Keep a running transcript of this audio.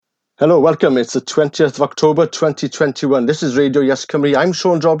Hello, welcome. It's the 20th of October 2021. This is Radio Yes Cymru. I'm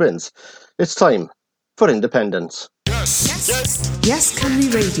Sean Jobbins. It's time for independence. Yes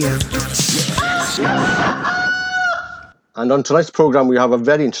Cymru Radio. And on tonight's programme, we have a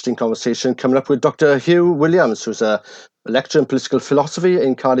very interesting conversation coming up with Dr. Hugh Williams, who's a lecturer in political philosophy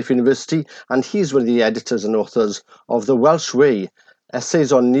in Cardiff University, and he's one of the editors and authors of The Welsh Way,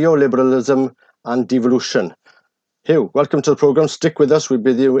 Essays on Neoliberalism and Devolution. Hugh, welcome to the programme. Stick with us. We'll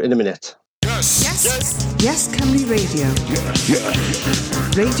be with you in a minute. Yes Cymru Radio.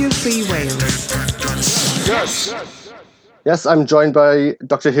 Radio Free Wales. Yes, I'm joined by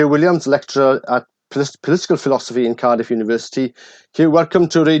Dr. Hugh Williams, lecturer at political philosophy in Cardiff University. Hugh, welcome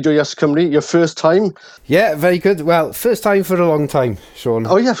to Radio Yes Cymru. Your first time? Yeah, very good. Well, first time for a long time, Sean.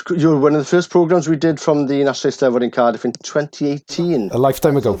 Oh, yeah, you were one of the first programmes we did from the National Eisteddfod in Cardiff in 2018. A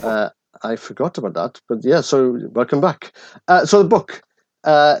lifetime ago. I forgot about that, but yeah, so welcome back. So the book,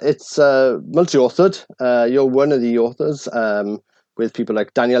 it's multi-authored. You're one of the authors, with people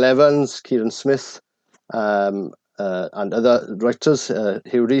like Daniel Evans, Kieran Smith, and other writers,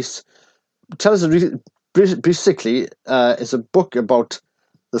 Hugh Rees. Tell us, basically, it's a book about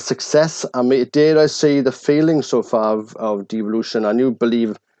the success and, dare I say, the failings so far of devolution. And you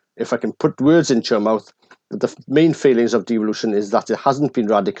believe, if I can put words into your mouth, that the main failings of devolution is that it hasn't been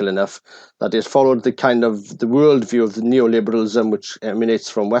radical enough, that it followed the kind of the worldview of the neoliberalism which emanates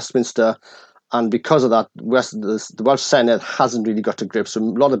from Westminster. And because of that, the Welsh Senedd hasn't really got to grips with a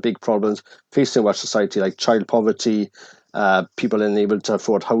lot of big problems facing Welsh society, like child poverty, people unable to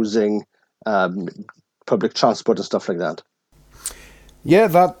afford housing, public transport and stuff like that. Yeah,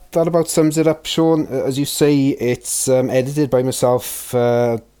 that about sums it up, Sean. As you say, it's edited by myself,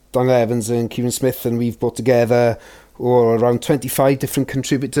 Daniel Evans and Kieran Smith, and we've brought together around 25 different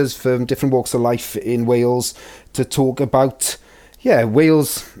contributors from different walks of life in Wales to talk about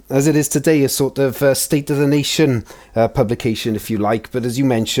Wales as it is today, a sort of state of the nation publication, if you like. But as you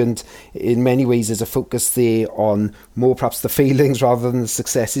mentioned, in many ways there's a focus there on more perhaps the failings rather than the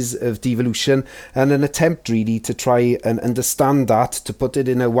successes of devolution, and an attempt really to try and understand that, to put it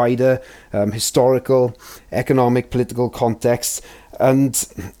in a wider historical, economic, political context, and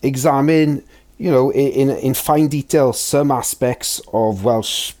examine, in fine detail, some aspects of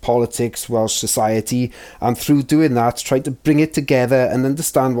Welsh politics, Welsh society, and through doing that, try to bring it together and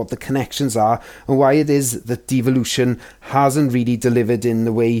understand what the connections are and why it is that devolution hasn't really delivered in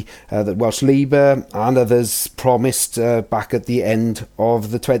the way that Welsh Labour and others promised back at the end of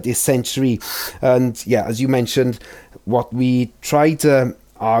the 20th century. And yeah, as you mentioned, what we try to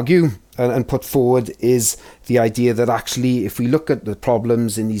argue and put forward is the idea that actually, if we look at the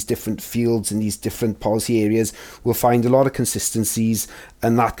problems in these different fields, in these different policy areas, we'll find a lot of consistencies,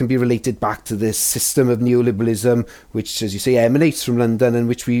 and that can be related back to this system of neoliberalism, which, as you say, emanates from London and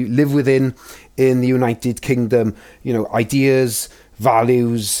which we live within in the United Kingdom. Ideas,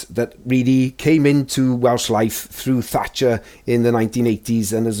 values that really came into Welsh life through Thatcher in the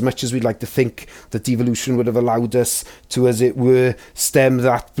 1980s. And as much as we'd like to think that devolution would have allowed us to, as it were, stem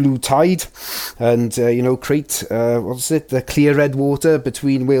that blue tide and, create, the clear red water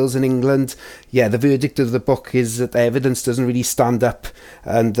between Wales and England, the verdict of the book is that the evidence doesn't really stand up,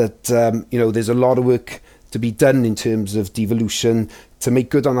 and that, there's a lot of work to be done in terms of devolution to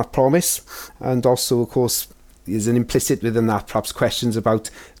make good on that promise. And also, of course, is an implicit within that perhaps questions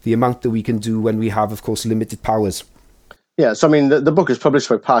about the amount that we can do when we have, of course, limited powers. Yeah, so I mean, the book is published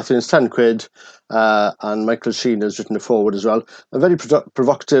by Parthian, it's £10, and Michael Sheen has written it forward as well. A very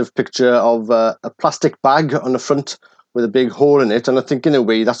provocative picture of a plastic bag on the front with a big hole in it, and I think in a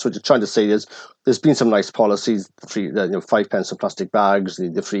way that's what you're trying to say is there's been some nice policies, the free, 5 pence on plastic bags,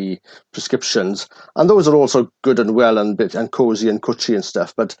 the free prescriptions, and those are also good and well and cosy and cushy and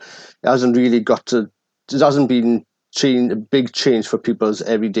stuff, but it hasn't really it hasn't been a big change for people's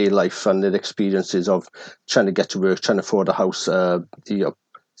everyday life and their experiences of trying to get to work, trying to afford a house, the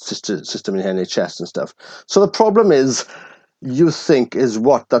system in NHS and stuff. So the problem is, you think, is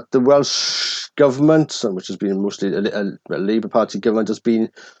that the Welsh government, which has been mostly a Labour Party government, has been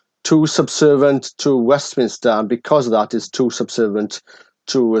too subservient to Westminster, and because of that is too subservient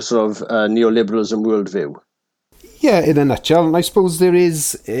to a sort of neoliberalism worldview. Yeah, in a nutshell. And I suppose there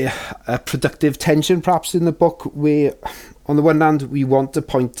is a productive tension perhaps in the book where, on the one hand, we want to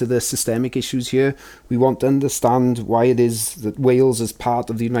point to the systemic issues here. We want to understand why it is that Wales, as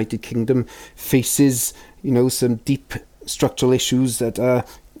part of the United Kingdom, faces, some deep structural issues that are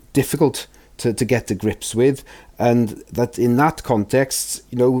difficult to get to grips with. And that in that context,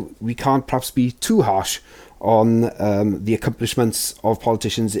 we can't perhaps be too harsh on the accomplishments of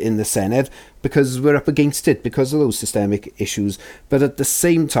politicians in the Senedd, because we're up against it, because of those systemic issues. But at the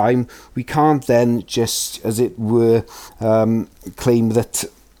same time, we can't then just, as it were, claim that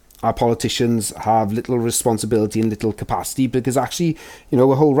our politicians have little responsibility and little capacity, because actually, a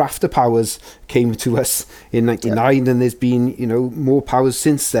whole raft of powers came to us in 99, and there's been, more powers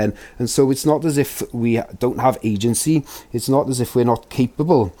since then. And so it's not as if we don't have agency. It's not as if we're not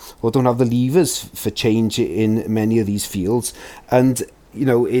capable or don't have the levers for change in many of these fields. And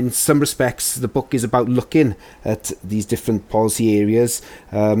in some respects, the book is about looking at these different policy areas,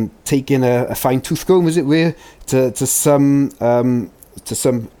 taking a fine-tooth comb, as it were, to some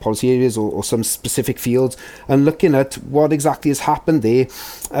policy areas or some specific fields, and looking at what exactly has happened there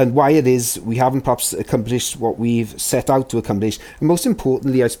and why it is we haven't perhaps accomplished what we've set out to accomplish. And most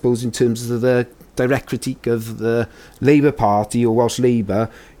importantly, I suppose, in terms of the direct critique of the Labour Party or Welsh Labour,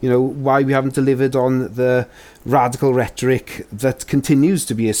 why we haven't delivered on the radical rhetoric that continues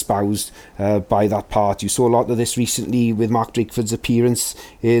to be espoused by that party. You saw a lot of this recently with Mark Drakeford's appearance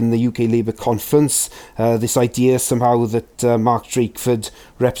in the UK Labour conference. This idea somehow that Mark Drakeford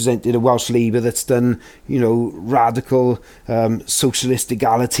represented a Welsh Labour that's done, radical socialist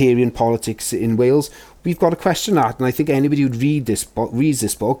egalitarian politics in Wales. We've got to question that, and I think anybody who reads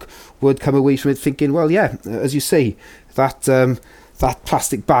this book would come away from it thinking, well, yeah, as you say, that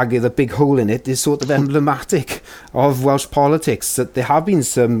plastic bag with a big hole in it is sort of emblematic of Welsh politics, that there have been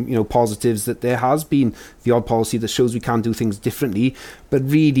some, positives, that there has been the odd policy that shows we can do things differently, but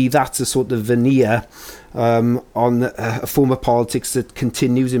really that's a sort of veneer on a form of politics that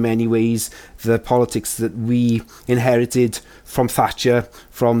continues in many ways the politics that we inherited from Thatcher,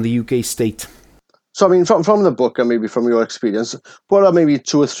 from the UK state. So, I mean, from the book and maybe from your experience, what are maybe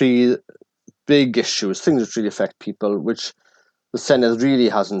 2 or 3 big issues, things that really affect people, which the Senedd really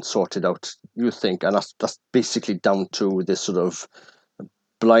hasn't sorted out, you think? And that's basically down to this sort of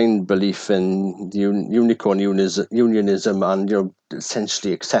blind belief in unicorn unionism and,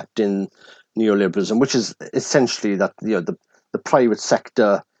 essentially accepting neoliberalism, which is essentially that, the private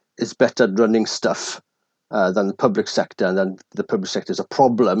sector is better at running stuff than the public sector, and then the public sector is a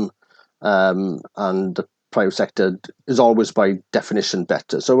problem. And the private sector is always by definition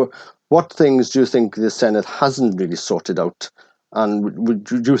better. So what things do you think the Senedd hasn't really sorted out, and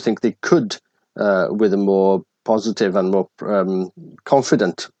do you think they could, with a more positive and more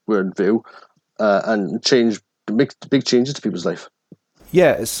confident worldview, and make big changes to people's life?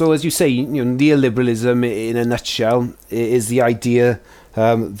 Yeah, so as you say, neoliberalism in a nutshell is the idea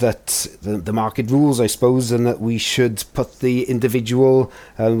that the market rules, I suppose, and that we should put the individual,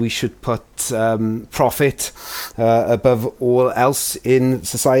 we should put profit above all else in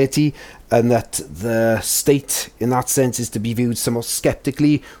society, and that the state, in that sense, is to be viewed somewhat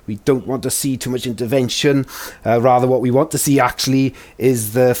sceptically. We don't want to see too much intervention. Rather, what we want to see actually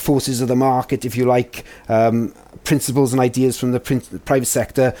is the forces of the market, if you like, principles and ideas from the private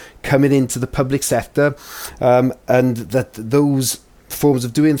sector coming into the public sector, and that those forms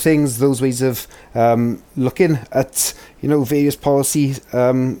of doing things, those ways of looking at various policy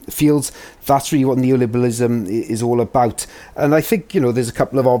fields, that's really what neoliberalism is all about. And I think there's a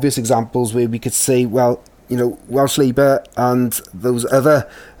couple of obvious examples where we could say, well, Welsh Labour and those other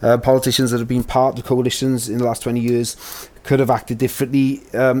politicians that have been part of coalitions in the last 20 years could have acted differently,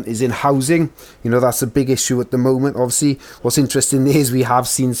 is in housing. That's a big issue at the moment. Obviously, what's interesting is we have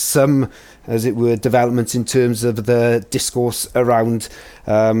seen some, as it were, developments in terms of the discourse around,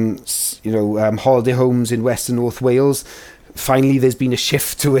 holiday homes in West and North Wales. Finally, there's been a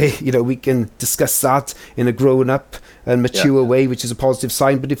shift to it. We can discuss that in a grown-up and mature way, which is a positive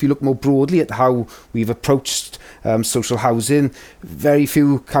sign. But if you look more broadly at how we've approached social housing, very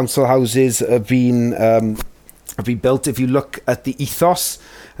few council houses have been built. If you look at the ethos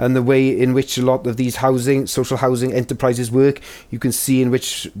and the way in which a lot of these social housing enterprises work, you can see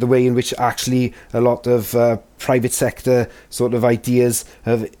the way in which actually a lot of private sector sort of ideas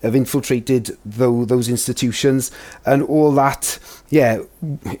have infiltrated those institutions, and all that.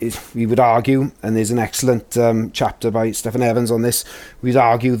 We would argue, and there's an excellent chapter by Stephen Evans on this, we'd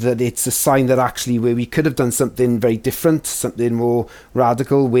argue that it's a sign that actually where we could have done something very different, something more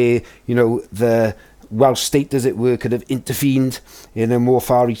radical, where the Welsh state, as it were, could have intervened in a more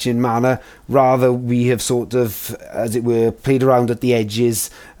far-reaching manner. Rather, we have sort of, as it were, played around at the edges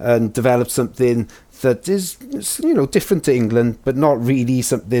and developed something that is, different to England, but not really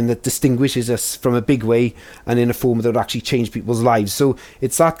something that distinguishes us from a big way and in a form that would actually change people's lives. So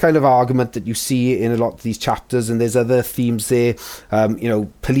it's that kind of argument that you see in a lot of these chapters, and there's other themes there.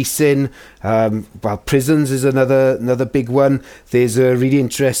 Policing, prisons is another big one. There's a really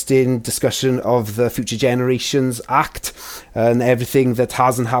interesting discussion of the Future Generations Act and everything that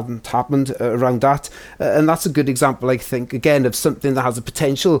hasn't happened around that. And that's a good example, I think, again, of something that has the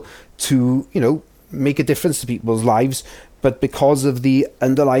potential to, make a difference to people's lives, but because of the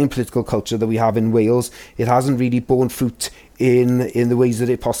underlying political culture that we have in Wales, it hasn't really borne fruit in the ways that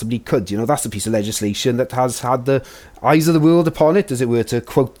it possibly could. That's a piece of legislation that has had the eyes of the world upon it, as it were, to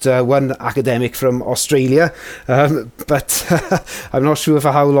quote one academic from Australia. But I'm not sure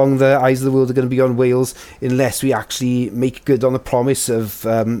for how long the eyes of the world are going to be on Wales unless we actually make good on the promise of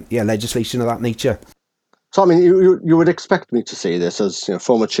legislation of that nature. So, I mean, you would expect me to say this as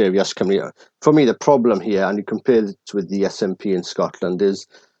former chair of Yes Cymru. For me, the problem here, and you compare it with the SNP in Scotland, is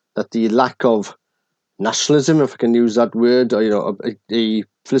that the lack of nationalism, if I can use that word, or a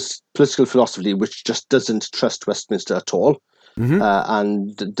political philosophy which just doesn't trust Westminster at all,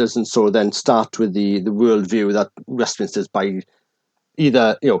 and doesn't so then start with the worldview that Westminster is by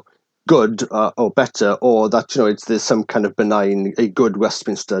either good or better, or that there's some kind of benign, a good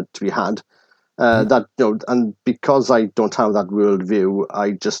Westminster to be had. That and because I don't have that worldview,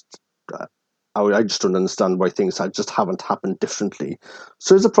 I just don't understand why things just haven't happened differently.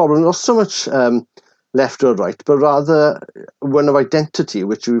 So it's a problem not so much left or right, but rather one of identity,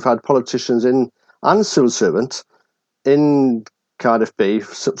 which we've had politicians and civil servants in Cardiff Bay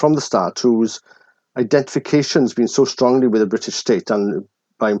from the start, whose identification has been so strongly with the British state and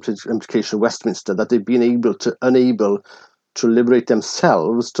by implication Westminster that they've been unable to liberate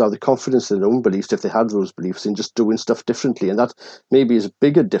themselves, to have the confidence in their own beliefs, if they had those beliefs, in just doing stuff differently. And that maybe is a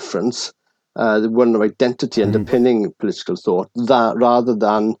bigger difference, one of identity underpinning political thought, that rather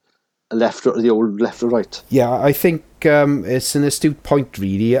than the old left or right. Yeah, I think it's an astute point,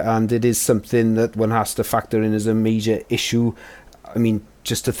 really, and it is something that one has to factor in as a major issue. I mean,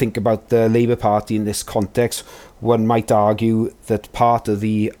 just to think about the Labour Party in this context, one might argue that part of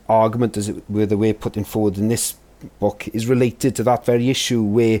the argument, as it were, the way putting forward in this book is related to that very issue,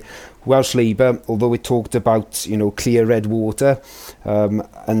 where Welsh Labour, although it talked about clear red water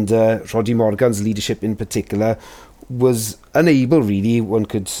and Roddy Morgan's leadership in particular, was unable, really, one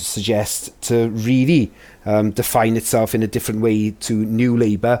could suggest, to really define itself in a different way to New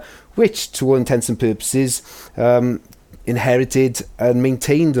Labour, which to all intents and purposes inherited and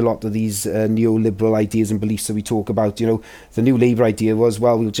maintained a lot of these neoliberal ideas and beliefs that we talk about. The New Labour idea was,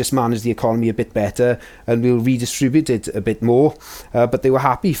 well, we'll just manage the economy a bit better and we'll redistribute it a bit more. But they were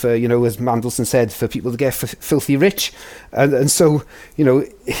happy for, as Mandelson said, for people to get filthy rich. And so,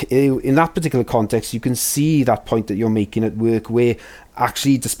 in that particular context, you can see that point that you're making at work, where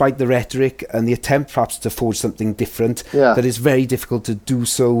actually, despite the rhetoric and the attempt perhaps to forge something different, that is very difficult to do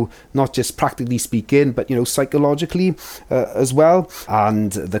so, not just practically speaking, but psychologically as well.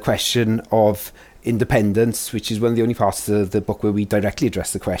 And the question of independence, which is one of the only parts of the book where we directly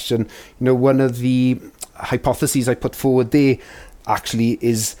address the question, one of the hypotheses I put forward there actually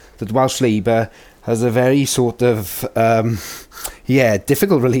is that Welsh Labour has a very sort of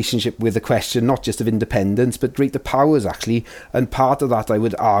difficult relationship with the question, not just of independence, but greater powers, actually. And part of that, I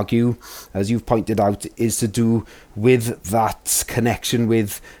would argue, as you've pointed out, is to do with that connection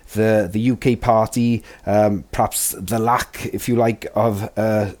with the UK party, perhaps the lack, if you like, of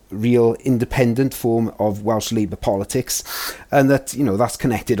a real independent form of Welsh Labour politics. And that, that's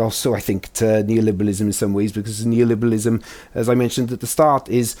connected also, I think, to neoliberalism in some ways, because neoliberalism, as I mentioned at the start,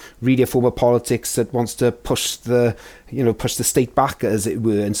 is really a form of politics that wants to push the state back, as it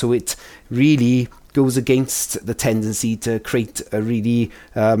were. And so it really goes against the tendency to create a really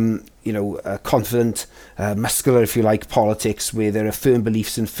a confident, muscular, if you like, politics where there are firm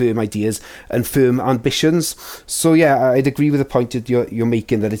beliefs and firm ideas and firm ambitions. So yeah, I'd agree with the point that you're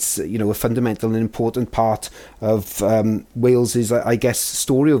making, that it's a fundamental and important part of Wales's, I guess,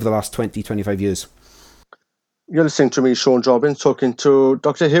 story over the last 20-25 years. You're listening to me, Sean Jobbins, talking to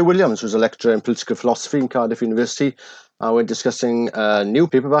Dr. Hugh Williams, who's a lecturer in political philosophy in Cardiff University. We're discussing a new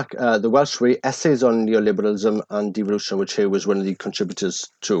paperback, The Welsh Way, Essays on Neoliberalism and Devolution, which Hugh was one of the contributors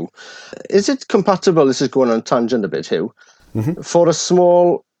to. Is it compatible, this is going on a tangent a bit, Hugh, for a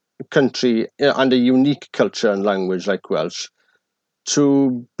small country and a unique culture and language like Welsh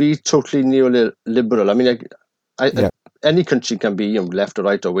to be totally neoliberal? I mean, any country can be left or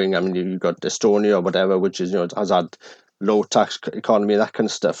right or wing. I mean, you've got Estonia or whatever, which is has had low tax economy and that kind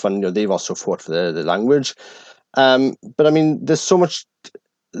of stuff, and they've also fought for the language. But I mean, there's so much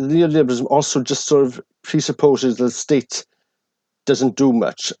neoliberalism also just sort of presupposes that the state doesn't do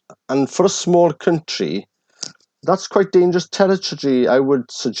much. And for a small country, that's quite dangerous territory, I would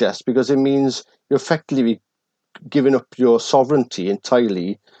suggest, because it means you're effectively giving up your sovereignty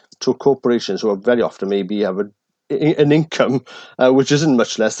entirely to corporations who are very often maybe have an income which isn't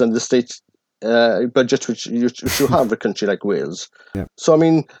much less than the state budget which you have a country like Wales. Yeah. So I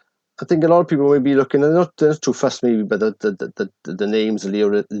mean, I think a lot of people may be looking, they're not too fussed maybe by the names,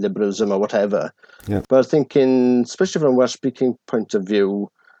 neoliberalism or whatever. Yeah. But I think especially from a Welsh-speaking point of view,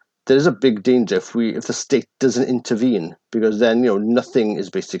 there is a big danger if the state doesn't intervene, because then nothing is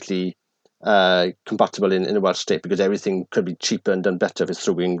basically compatible in a Welsh state, because everything could be cheaper and done better if it's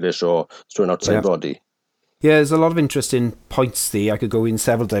through English or through an outside body. Yeah, there's a lot of interesting points there. I could go in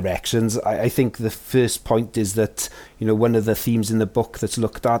several directions. I think the first point is that, one of the themes in the book that's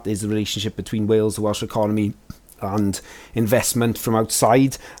looked at is the relationship between Wales, the Welsh economy, and investment from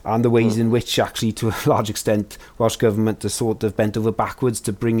outside, and the ways in which actually to a large extent Welsh government has sort of bent over backwards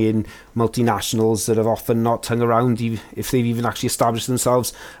to bring in multinationals that have often not hung around if they've even actually established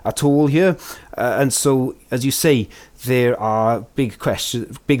themselves at all here. And so, as you say, there are big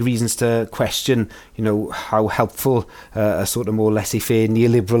reasons to question, how helpful a sort of more laissez-faire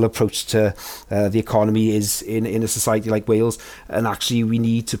neoliberal approach to the economy is in a society like Wales. And actually, we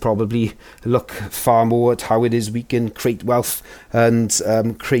need to probably look far more at how it is we can create wealth and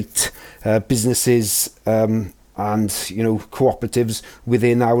create businesses and cooperatives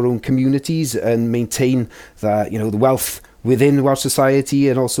within our own communities, and maintain the wealth within Welsh society,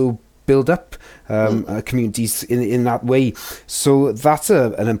 and also build up communities in that way. So that's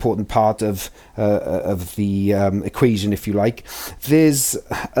an important part of the equation, if you like. There's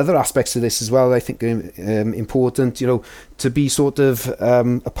other aspects of this as well, I think, important. To be sort of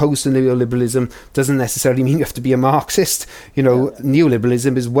opposed to neoliberalism doesn't necessarily mean you have to be a Marxist.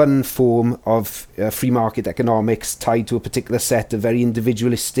 Neoliberalism is one form of free market economics tied to a particular set of very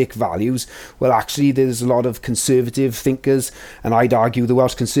individualistic values. Well, actually, there's a lot of conservative thinkers, and I'd argue the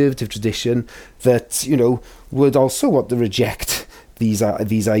Welsh conservative tradition, that would also want to reject these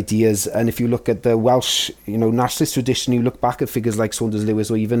ideas. And if you look at the Welsh nationalist tradition, you look back at figures like Saunders Lewis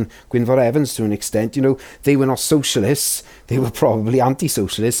or even Gwynfor Evans to an extent, they were not socialists, they were probably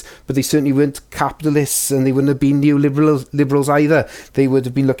anti-socialists, but they certainly weren't capitalists, and they wouldn't have been neoliberals either. They would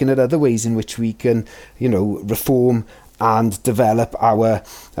have been looking at other ways in which we can reform and develop our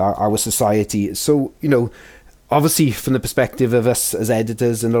society. So obviously, from the perspective of us as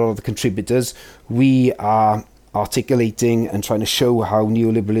editors and a lot of the contributors, we are articulating and trying to show how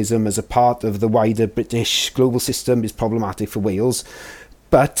neoliberalism as a part of the wider British global system is problematic for Wales.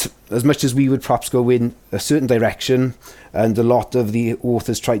 But as much as we would perhaps go in a certain direction, and a lot of the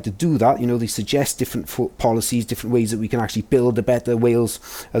authors try to do that, they suggest different policies, different ways that we can actually build a better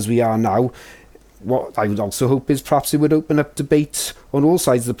Wales as we are now. What I would also hope is perhaps it would open up debate on all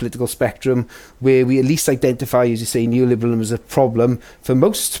sides of the political spectrum, where we at least identify, as you say, neoliberalism as a problem for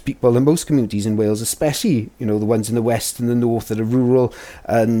most people and most communities in Wales, especially, the ones in the west and the north that are rural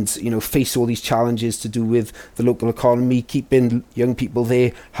and, face all these challenges to do with the local economy, keeping young people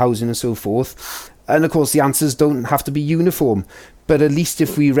there, housing and so forth. And of course, the answers don't have to be uniform, but at least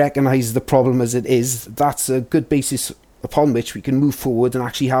if we recognise the problem as it is, that's a good basis upon which we can move forward and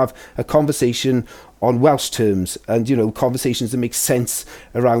actually have a conversation on Welsh terms, and conversations that make sense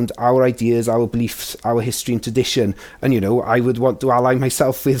around our ideas, our beliefs, our history and tradition. And I would want to ally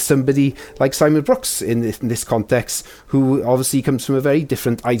myself with somebody like Simon Brooks in this context, who obviously comes from a very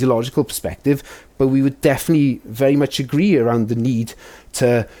different ideological perspective, but we would definitely very much agree around the need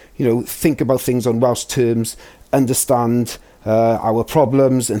to think about things on Welsh terms, understand our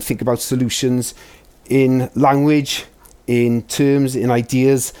problems, and think about solutions in language, in terms, in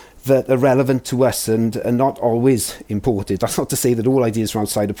ideas that are relevant to us and are not always imported. That's not to say that all ideas from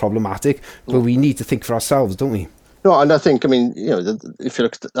outside are problematic, but we need to think for ourselves, don't we? No, and I think, if you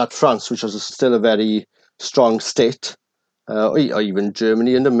look at France, which is still a very strong state, or even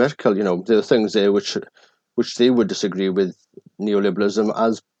Germany under Merkel, there are things there which they would disagree with neoliberalism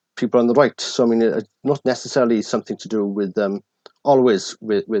as people on the right. So, it's not necessarily something to do with always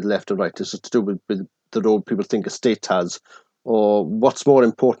with left or right. It's to do with the role people think a state has, or what's more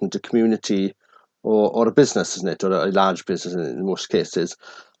important, a community or a business, isn't it, or a large business in most cases.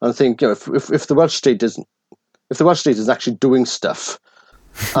 And I think if the Welsh state is actually doing stuff,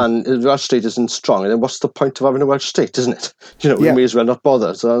 and the Welsh state isn't strong, then what's the point of having a Welsh state, isn't it? We may as well not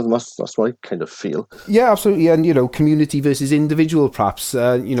bother. So that's what I kind of feel. Yeah, absolutely. And, community versus individual, perhaps.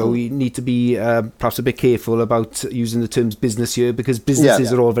 We need to be perhaps a bit careful about using the terms business here, because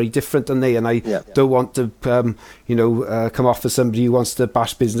businesses are all very different, aren't they? And I don't want to, come off as somebody who wants to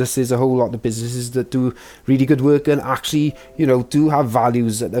bash businesses. A whole lot of businesses that do really good work and actually, do have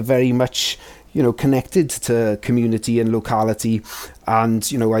values that are very much connected to community and locality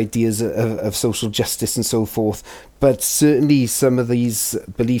and, ideas of social justice and so forth. But certainly some of these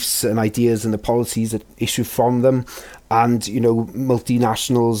beliefs and ideas and the policies that issue from them and,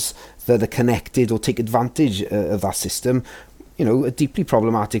 multinationals that are connected or take advantage of that system, are deeply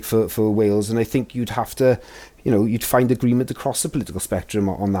problematic for Wales. And I think you'd have to, you'd find agreement across the political spectrum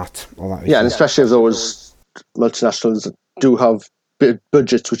on that. Yeah, and especially if those multinationals do have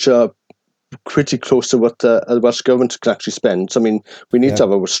budgets which are pretty close to what the Welsh government can actually spend. So, I mean, we need to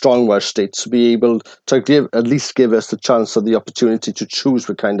have a strong Welsh state to be able to at least give us the chance or the opportunity to choose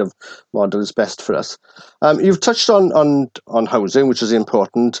what kind of model is best for us. You've touched on housing, which is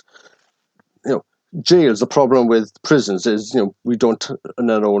important. Jails, the problem with prisons is, we don't run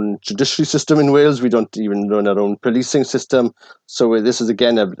our own judiciary system in Wales. We don't even run our own policing system. So this is,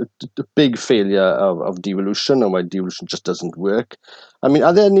 again, a big failure of devolution, and why devolution just doesn't work. I mean,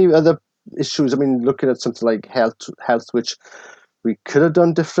 are there any other issues? I mean, looking at something like health, which we could have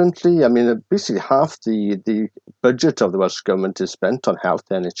done differently. I mean, basically half the budget of the Welsh government is spent on health,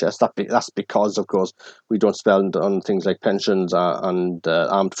 NHS. That's because, of course, we don't spend on things like pensions and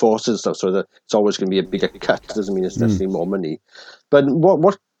armed forces stuff. So that it's always going to be a bigger cut. It doesn't mean it's necessarily more money. But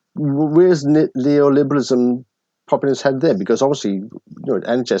where's neoliberalism popping its head there? Because obviously,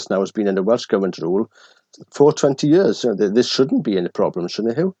 NHS now has been under Welsh government rule for 20 years. This shouldn't be any problem,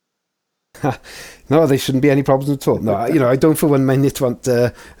 shouldn't it, Hugh? No, there shouldn't be any problems at all. No, I don't for 1 minute want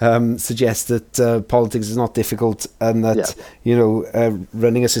to suggest that politics is not difficult and that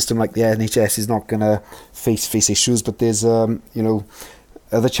running a system like the NHS is not going to face issues. But there's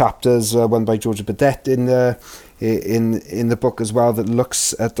other chapters, one by Georgia Burdett in the book as well, that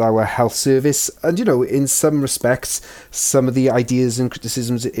looks at our health service, and in some respects, some of the ideas and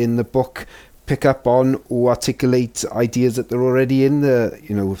criticisms in the book pick up on or articulate ideas that are already in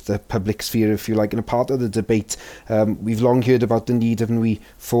the public sphere, if you like, and a part of the debate. We've long heard about the need, haven't we,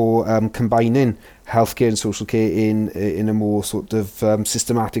 for combining healthcare and social care in a more sort of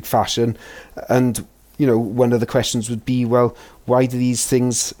systematic fashion. And one of the questions would be, well, why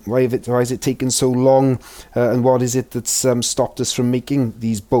is it taken so long, and what is it that's stopped us from making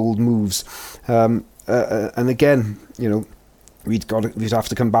these bold moves? And again, we'd have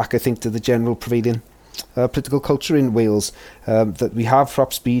to come back, I think, to the general prevailing political culture in Wales, that we have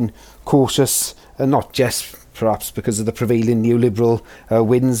perhaps been cautious, and not just perhaps because of the prevailing neoliberal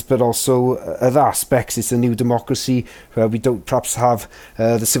winds, but also other aspects. It's a new democracy. We don't perhaps have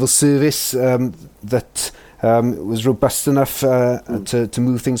the civil service that was robust enough to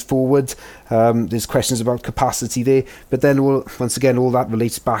move things forward. There's questions about capacity there, but then once again all that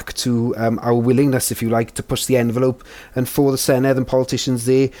relates back to our willingness, if you like, to push the envelope, and for the Senedd and politicians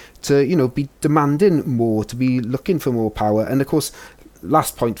there to be demanding more, to be looking for more power. And of course,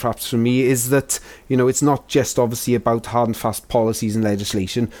 last point perhaps for me is that it's not just obviously about hard and fast policies and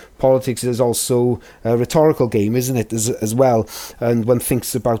legislation. Politics is also a rhetorical game, isn't it, as well? And one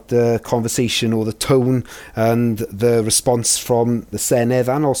thinks about the conversation or the tone and the response from the Senedd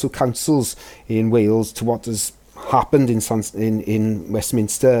and also councils in Wales to what has happened in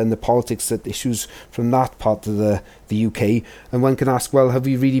Westminster and the politics that issues from that part of the UK. And one can ask, well, have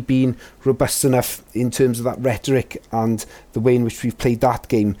we really been robust enough in terms of that rhetoric and the way in which we've played that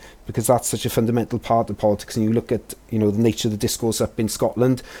game? Because that's such a fundamental part of politics. And you look at the nature of the discourse up in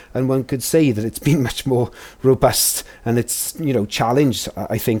Scotland, and one could say that it's been much more robust, and it's challenged,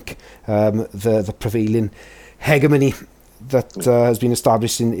 I think, the prevailing hegemony that has been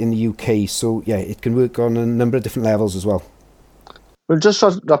established in the UK. So yeah, it can work on a number of different levels as well. We'll just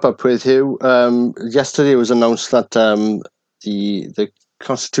wrap up with you. Yesterday it was announced that the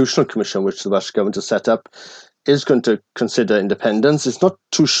Constitutional Commission, which the Welsh Government has set up, is going to consider independence. It's not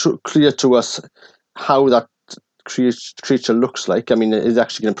too clear to us how that creature looks like. I mean, is it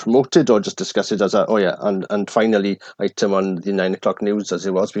actually going to promote it or just discuss it as and finally item on the 9 o'clock news as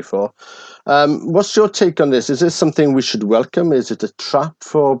it was before? What's your take on this? Is this something we should welcome? Is it a trap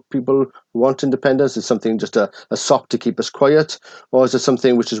for people who want independence? Is it something just a sop to keep us quiet? Or is it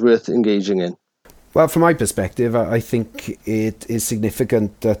something which is worth engaging in? Well, from my perspective, I think it is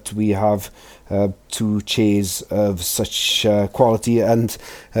significant that we have two chairs of such quality and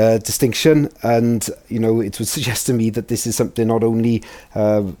distinction, and it would suggest to me that this is something not only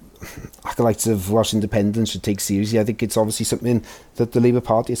acolytes of Welsh independence should take seriously. I think it's obviously something that the Labour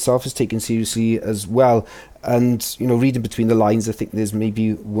Party itself has taken seriously as well. And, reading between the lines, I think there's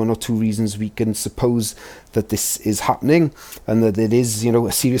maybe one or two reasons we can suppose that this is happening and that it is,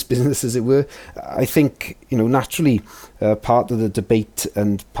 a serious business, as it were. I think, naturally, part of the debate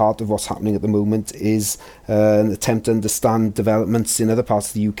and part of what's happening at the moment is an attempt to understand developments in other parts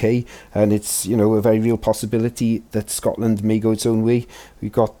of the UK. And it's, a very real possibility that Scotland may go its own way.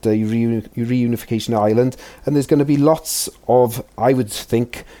 We've got reunification of Ireland, and there's going to be lots of, I would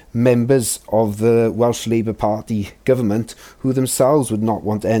think, members of the Welsh Labour Party government who themselves would not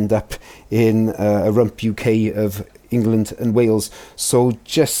want to end up in a rump UK of England and Wales. So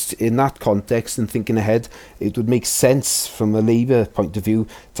just in that context and thinking ahead, it would make sense from a Labour point of view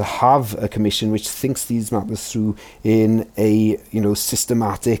to have a commission which thinks these matters through in a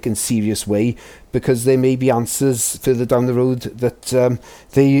systematic and serious way, because there may be answers further down the road that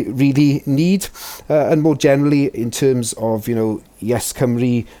they really need. And more generally, in terms of, Yes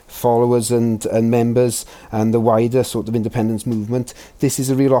Cymru followers and members and the wider sort of independence movement, this is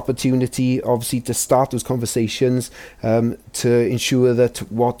a real opportunity, obviously, to start those conversations, to ensure that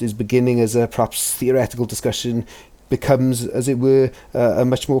what is beginning as a perhaps theoretical discussion becomes, as it were, a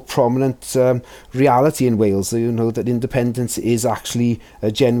much more prominent reality in Wales. That independence is actually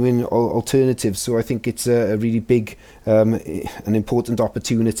a genuine alternative. So I think it's a really big an important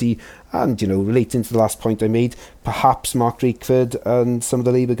opportunity. And, relating to the last point I made, perhaps Mark Drakeford and some of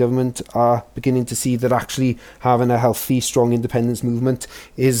the Labour government are beginning to see that actually having a healthy, strong independence movement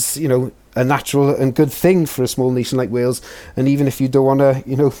is, a natural and good thing for a small nation like Wales. And even if you don't want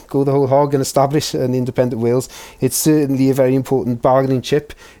to, go the whole hog and establish an independent Wales, it's certainly a very important bargaining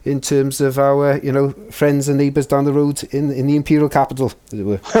chip in terms of our, friends and neighbours down the road in the imperial capital, as it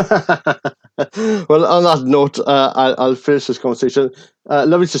were. Well, on that note, I'll finish this conversation.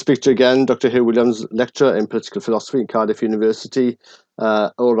 Lovely to speak to you again, Dr. Hugh Williams, lecturer in political philosophy in Cardiff University,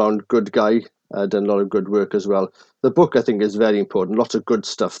 all-round good guy, done a lot of good work as well. The book, I think, is very important. Lots of good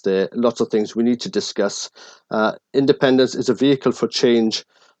stuff there, lots of things we need to discuss. Independence is a vehicle for change.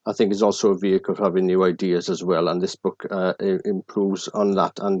 I think it's also a vehicle for having new ideas as well. And this book improves on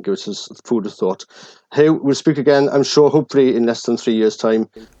that and gives us food of thought. Hey, we'll speak again, I'm sure, hopefully in less than 3 years' time.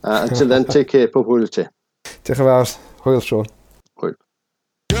 Until then, take care. Pob hwyl ti. Diolch yn fawr. Hwyl, Sean. Hwyl.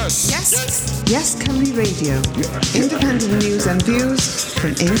 Yes Cymru Radio. Independent news and views from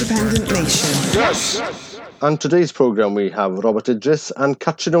independent nation. On today's programme, we have Robert Idris and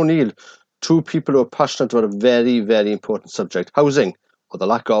Catrin O'Neill, two people who are passionate about a very, very important subject, housing, or the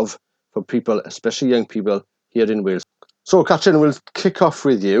lack of, for people, especially young people, here in Wales. So, Catrin, we'll kick off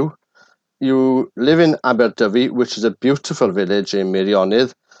with you. You live in Aberdyfi, which is a beautiful village in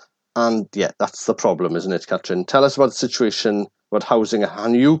Meirionydd, and yeah, that's the problem, isn't it, Catrin? Tell us about the situation about housing,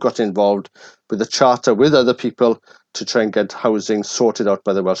 and you got involved with the charter with other people to try and get housing sorted out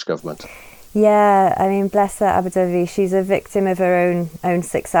by the Welsh Government. Yeah, I mean, bless her, Aberdyfi. She's a victim of her own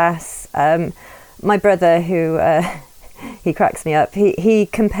success. My brother, who he cracks me up, he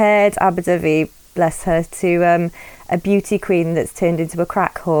compared Aberdyfi, bless her, to a beauty queen that's turned into a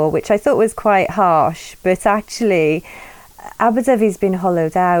crack whore, which I thought was quite harsh. But actually, Aberdyfi's been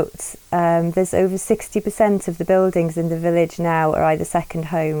hollowed out. There's over 60% of the buildings in the village now are either second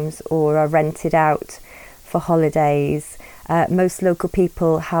homes or are rented out for holidays. Most local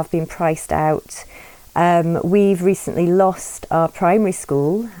people have been priced out. We've recently lost our primary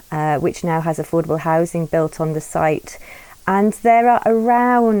school, which now has affordable housing built on the site. And there are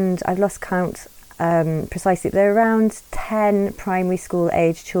around, I've lost count precisely, there are around 10 primary school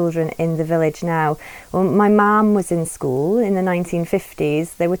age children in the village now. Well, my mum was in school in the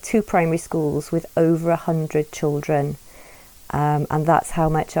 1950s. There were 2 primary schools with over 100 children. And that's how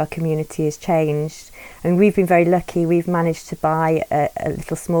much our community has changed. And we've been very lucky. We've managed to buy a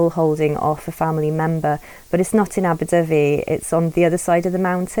little small holding off a family member, but it's not in Aberdyfi, it's on the other side of the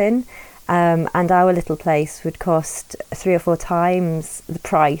mountain. And our little place would cost 3 or 4 times the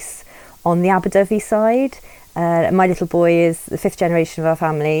price on the Aberdyfi side. My little boy is the 5th generation of our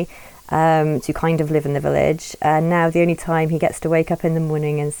family to kind of live in the village. And now the only time he gets to wake up in the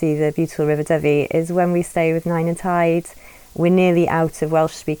morning and see the beautiful River Dyfi is when we stay with Nine and Tide. We're nearly out of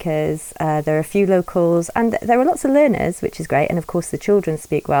Welsh speakers. There are a few locals and there are lots of learners, which is great. And of course the children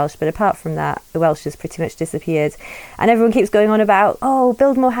speak Welsh, but apart from that, the Welsh has pretty much disappeared. And everyone keeps going on about, oh,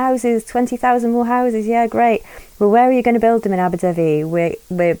 build more houses, 20,000 more houses. Yeah, great. Well, where are you going to build them in Aberdyfi?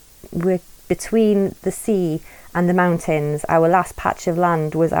 We're between the sea and the mountains. Our last patch of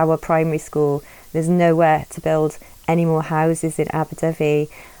land was our primary school. There's nowhere to build any more houses in Abu Dhabi.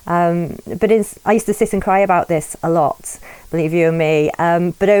 I used to sit and cry about this a lot, believe you and me.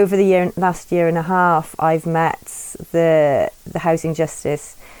 But over the last year and a half, I've met the Housing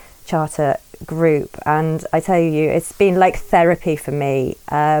Justice Charter group, and I tell you, it's been like therapy for me.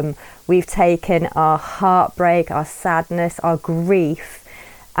 We've taken our heartbreak, our sadness, our grief,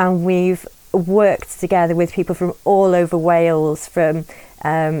 and we've worked together with people from all over Wales, from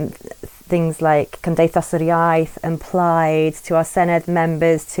things like Cymdeithas yr Iaith and Plaid, to our Senedd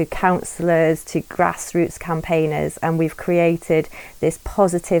members, to councillors, to grassroots campaigners, and we've created this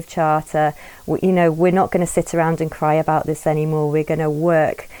positive charter. We're not going to sit around and cry about this anymore. We're going to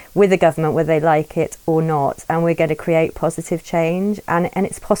work with the government, whether they like it or not, and we're going to create positive change, and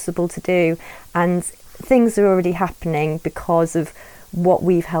it's possible to do, and things are already happening because of what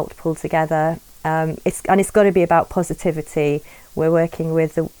we've helped pull together. It's got to be about positivity. We're working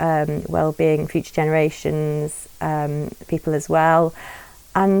with the Wellbeing Future Generations people as well,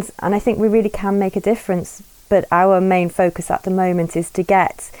 and I think we really can make a difference. But our main focus at the moment is to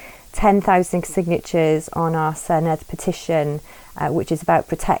get 10,000 signatures on our Senedd petition, which is about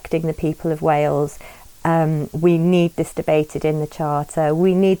protecting the people of Wales. We need this debated in the Charter.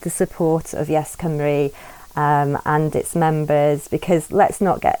 We need the support of Yes Cymru and its members, because let's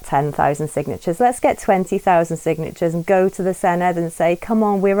not get 10,000 signatures. Let's get 20,000 signatures and go to the Senedd and say, come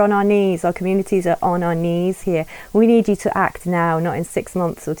on, we're on our knees. Our communities are on our knees here. We need you to act now, not in 6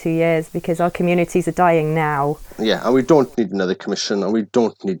 months or 2 years, because our communities are dying now. Yeah, and we don't need another commission, and we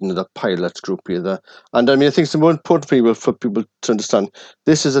don't need another pilot group either. And I mean, I think it's more important for people to understand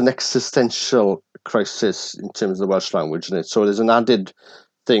this is an existential crisis in terms of the Welsh language, isn't it? So there's an added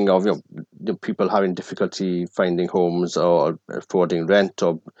thing of people having difficulty finding homes or affording rent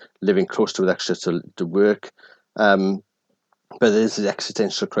or living close to access to work. But there's an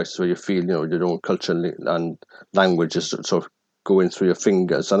existential crisis where you feel your own culture and language is sort of going through your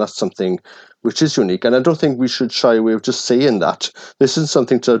fingers, and that's something which is unique. And I don't think we should shy away of just saying that. This isn't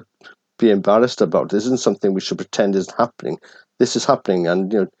something to be embarrassed about. This isn't something we should pretend isn't happening. This is happening,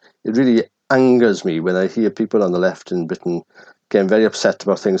 and it really angers me when I hear people on the left in Britain getting very upset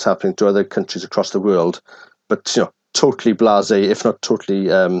about things happening to other countries across the world, but totally blasé, if not totally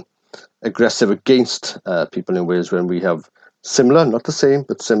aggressive against people in Wales when we have similar, not the same,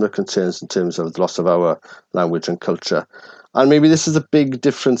 but similar concerns in terms of the loss of our language and culture. And maybe this is a big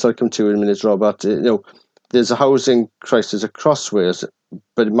difference I'll come to in a minute, Robert. There's a housing crisis across Wales,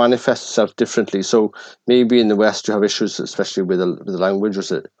 but it manifests itself differently. So maybe in the West you have issues, especially with the language, as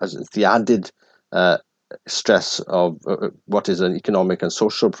the added stress of what is an economic and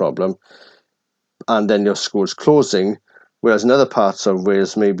social problem, and then your schools closing, whereas in other parts of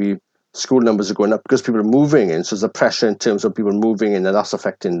Wales maybe school numbers are going up because people are moving in, so there's a pressure in terms of people moving in, and that's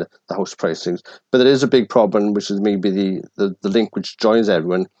affecting the house pricings. But there is a big problem, which is maybe the link which joins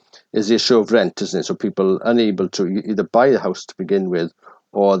everyone, is the issue of rent, isn't it? So people unable to either buy a house to begin with,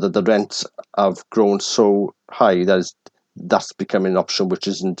 or that the rents have grown so high that's becoming an option which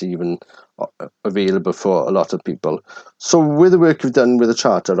isn't even available for a lot of people. So with the work you've done with the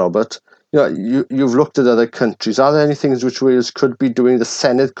Charter, Robert, you've looked at other countries. Are there any things which Wales could be doing, the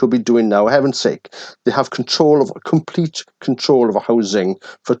Senedd could be doing now? For heaven's sake, they have complete control of housing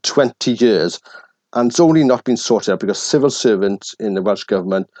for 20 years, and it's only not been sorted out because civil servants in the Welsh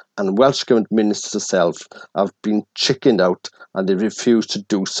Government and Welsh Government ministers themselves have been chickened out, and they refuse to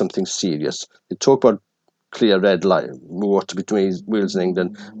do something serious. They talk about clear red line water between Wales and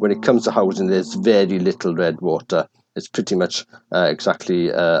England. When it comes to housing, there's very little red water. It's pretty much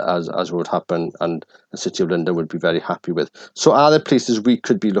exactly as would happen, and the City of London would be very happy with. So are there places we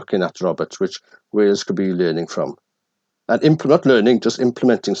could be looking at, Robert, which Wales could be learning from? And not learning, just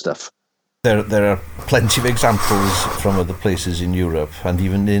implementing stuff. There are plenty of examples from other places in Europe, and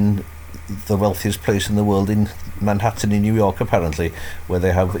even in the wealthiest place in the world, in Manhattan in New York apparently, where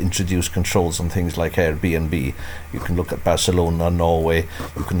they have introduced controls on things like Airbnb. You can look at Barcelona, Norway,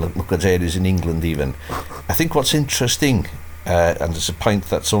 you can look at areas in England even. I think what's interesting, and it's a point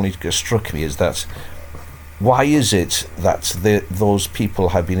that's only struck me, is that why is it that those people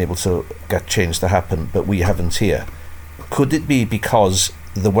have been able to get change to happen but we haven't here? Could it be because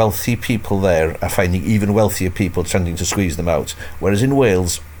the wealthy people there are finding even wealthier people tending to squeeze them out, whereas in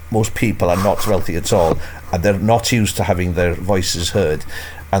Wales most people are not wealthy at all, and they're not used to having their voices heard,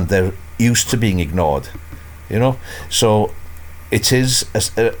 and they're used to being ignored, So it is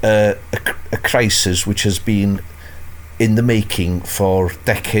a crisis which has been in the making for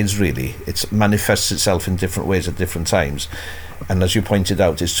decades, really. It manifests itself in different ways at different times. And as you pointed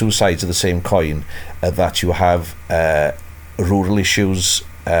out, it's two sides of the same coin, that you have rural issues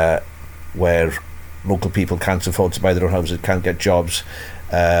where local people can't afford to buy their own houses, can't get jobs,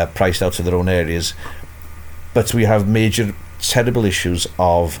 priced out of their own areas. But we have major, terrible issues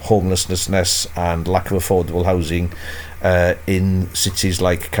of homelessness and lack of affordable housing in cities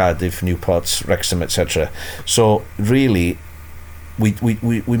like Cardiff, Newport, Wrexham, etc. So really,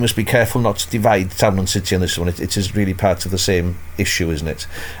 we must be careful not to divide town and city on this one. It is really part of the same issue, isn't it?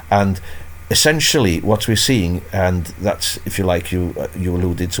 And essentially what we're seeing, and that's, if you like, you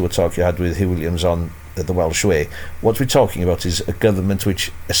alluded to a talk you had with Hugh Williams on the Welsh Way. What we're talking about is a government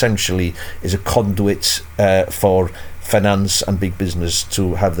which essentially is a conduit for finance and big business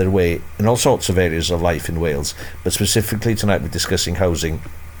to have their way in all sorts of areas of life in Wales, but specifically tonight we're discussing housing.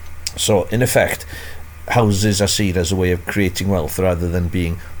 So in effect, houses are seen as a way of creating wealth rather than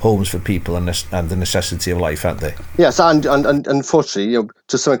being homes for people and the necessity of life, aren't they? Yes, and unfortunately,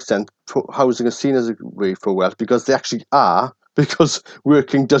 to some extent, housing is seen as a way for wealth because they actually are, because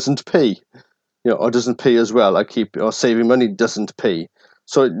working doesn't pay, or doesn't pay as well. Or saving money doesn't pay.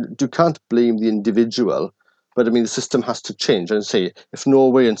 So you can't blame the individual, but I mean the system has to change. And say if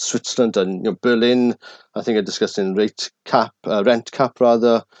Norway and Switzerland and Berlin, I think I discussed in rent cap,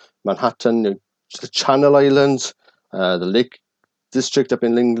 Manhattan, the Channel Islands, the Lake District up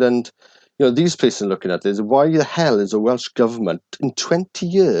in England, these places looking at this. Why the hell is the Welsh government in 20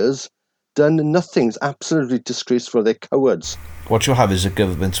 years done nothing? It's absolutely disgraceful. They're cowards. What you have is a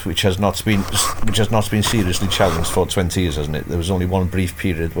government which has not been seriously challenged for 20 years, hasn't it? There was only one brief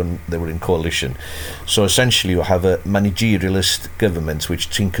period when they were in coalition. So essentially you have a managerialist government which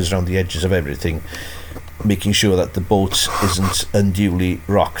tinkers around the edges of everything, making sure that the boat isn't unduly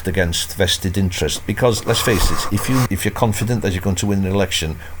rocked against vested interest. Because let's face it, if you're confident that you're going to win an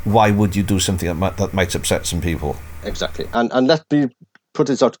election, why would you do something that might upset some people? Exactly. And let me put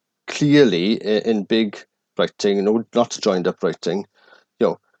this out clearly in big writing, not joined up writing.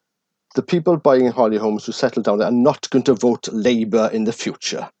 The people buying holiday homes who settle down there are not going to vote Labour in the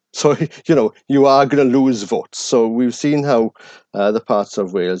future. So, you are going to lose votes. So we've seen how the parts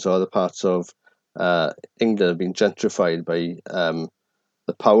of Wales or the parts of England have been gentrified by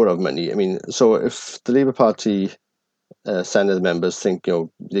the power of money. I mean, so if the Labour Party Senate members think,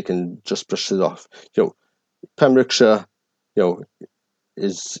 they can just brush it off, Pembrokeshire,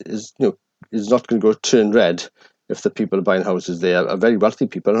 is not going to go turn red if the people buying houses there are very wealthy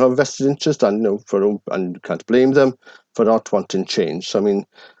people and have a vested interest, and and you can't blame them for not wanting change. So I mean,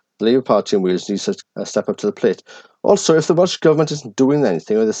 the Labour Party in Wales needs to step up to the plate. Also, if the Welsh government isn't doing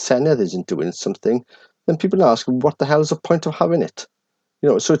anything or the Senedd isn't doing something, then people ask, what the hell is the point of having it?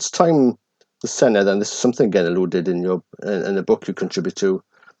 So it's time the Senedd, and this is something again alluded in the book you contribute to,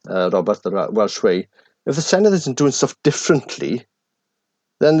 Robert, the Welsh Way. If the Senedd isn't doing stuff differently,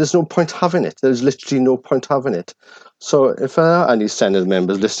 then there's no point having it. There's literally no point having it. So if there are any Senedd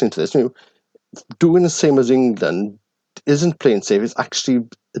members listening to this, doing the same as England isn't plain safe. It's actually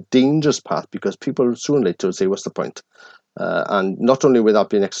a dangerous path, because people sooner or later will say, what's the point? And not only will that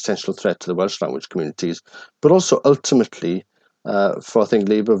be an existential threat to the Welsh language communities, but also ultimately for, I think,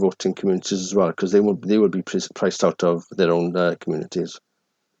 Labour voting communities as well, because they will be priced out of their own communities.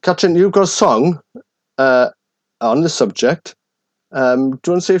 Katrin, you've got a song on the subject. Do you want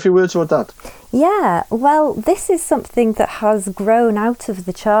to say a few words about that? Yeah, well, this is something that has grown out of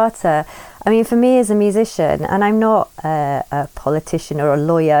the Charter. I mean, for me as a musician, and I'm not a politician or a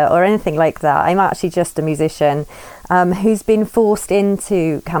lawyer or anything like that, I'm actually just a musician who's been forced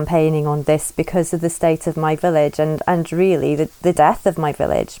into campaigning on this because of the state of my village and really the death of my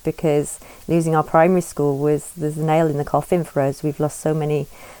village, because losing our primary school was a nail in the coffin for us. We've lost so many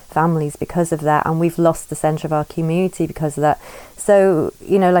families because of that, and we've lost the centre of our community because of that. So,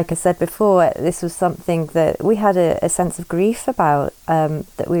 like I said before, this was something that we had a sense of grief about,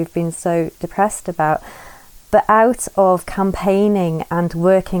 that we've been so depressed about. But out of campaigning and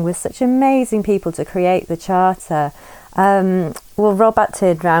working with such amazing people to create the Charter, Robert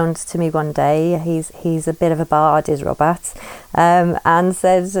turned round to me one day. He's a bit of a bard, is Robert, and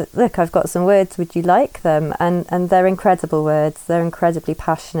said, look, I've got some words, would you like them? And they're incredible words. They're incredibly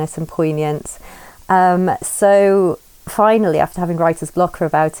passionate and poignant. So finally, after having writer's block for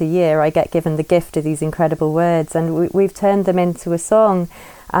about a year, I get given the gift of these incredible words, and we've turned them into a song.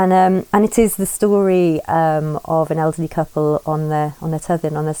 And it is the story of an elderly couple on the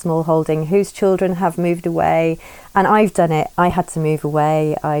Tyddin, on a small holding, whose children have moved away, and I've done it. I had to move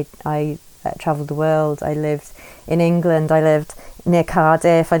away. I travelled the world. I lived in England. I lived near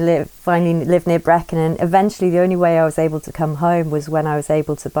Cardiff. I finally lived near Brecon, and eventually the only way I was able to come home was when I was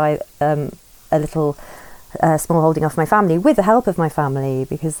able to buy a little small holding off my family with the help of my family,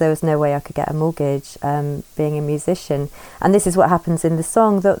 because there was no way I could get a mortgage being a musician. And this is what happens in the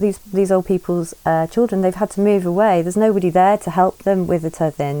song, that these old people's children, they've had to move away. There's nobody there to help them with the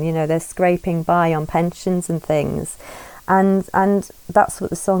tudding. You know, they're scraping by on pensions and things. And that's what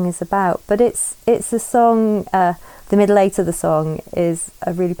the song is about. But it's a song, the middle eight of the song is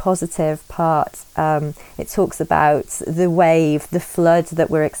a really positive part. It talks about the wave, the flood that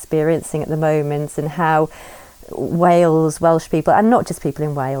we're experiencing at the moment, and how Welsh people, and not just people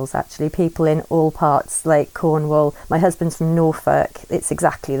in Wales actually, people in all parts like Cornwall, my husband's from Norfolk, it's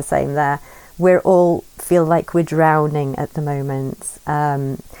exactly the same there. We all feel like we're drowning at the moment.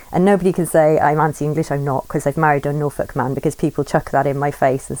 And nobody can say I'm anti-English. I'm not, because I've married a Norfolk man, because people chuck that in my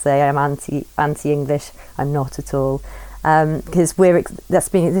face and say I'm anti-English. I'm not at all. Because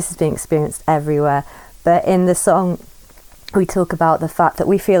this is being experienced everywhere. But in the song, we talk about the fact that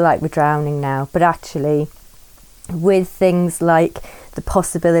we feel like we're drowning now, but actually with things like the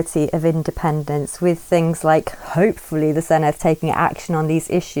possibility of independence, with things like hopefully the Senedd taking action on these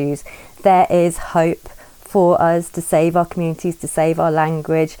issues, there is hope for us to save our communities, to save our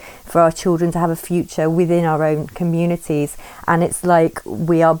language, for our children to have a future within our own communities. And it's like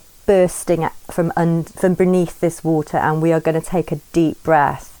we are bursting from beneath this water, and we are going to take a deep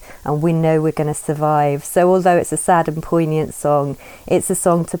breath, and we know we're going to survive. So although it's a sad and poignant song, it's a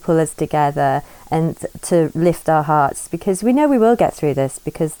song to pull us together and to lift our hearts, because we know we will get through this,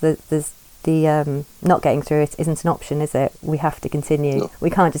 because the not getting through it isn't an option, is it? We have to continue. No. We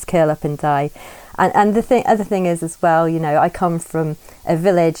can't just curl up and die. And the other thing is as well, you know, I come from a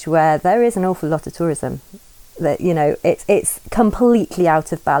village where there is an awful lot of tourism. That, you know, it's completely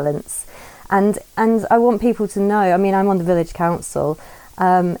out of balance. And I want people to know, I mean, I'm on the village council.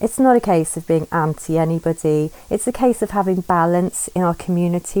 It's not a case of being anti anybody. It's a case of having balance in our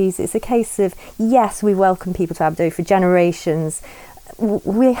communities. It's a case of, yes, we welcome people to Aberdyfi for generations.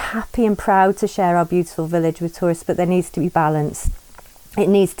 We're happy and proud to share our beautiful village with tourists, but there needs to be balance. It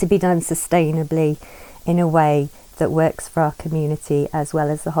needs to be done sustainably in a way that works for our community as well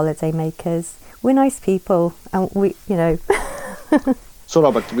as the holiday makers. We're nice people, and we, you know. So,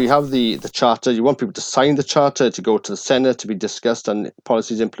 Robert, we have the charter. You want people to sign the charter, to go to the Senedd, to be discussed and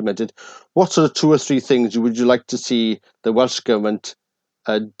policies implemented. What sort of 2 or 3 things would you like to see the Welsh Government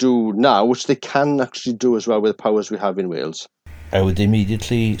do now, which they can actually do as well with the powers we have in Wales? I would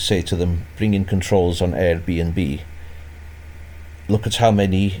immediately say to them, bring in controls on Airbnb. Look at how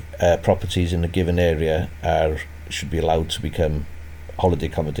many properties in a given area should be allowed to become holiday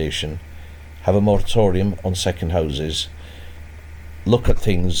accommodation. Have a moratorium on second houses. Look at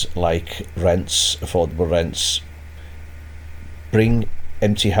things like rents, affordable rents. Bring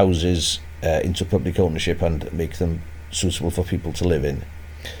empty houses into public ownership and make them suitable for people to live in.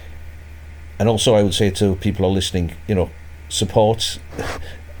 And also I would say to people who are listening, you know, support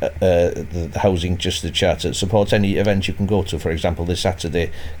the Housing Justice Charter, support any event you can go to. For example, this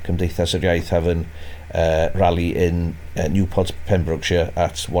Saturday, Cymdeithas yr Iaith have a rally in Newport, Pembrokeshire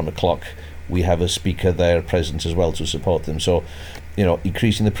at 1:00. We have a speaker there present as well to support them. So, you know,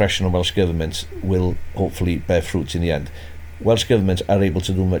 increasing the pressure on Welsh Government will hopefully bear fruit in the end. Welsh Government are able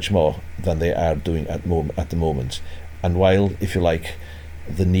to do much more than they are doing at the moment. And while, if you like,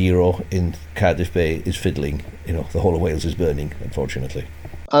 the Nero in Cardiff Bay is fiddling, you know, the whole of Wales is burning, unfortunately.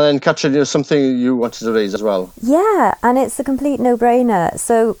 And then, Katrin, there's something you wanted to raise as well. Yeah, and it's a complete no-brainer.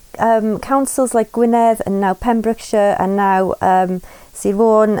 So councils like Gwynedd and now Pembrokeshire and now Sir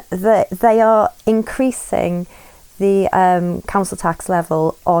Fôn, they are increasing the council tax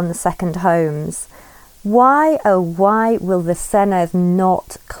level on second homes. Why, oh why will the Senedd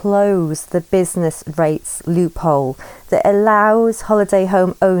not close the business rates loophole that allows holiday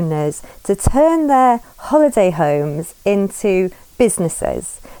home owners to turn their holiday homes into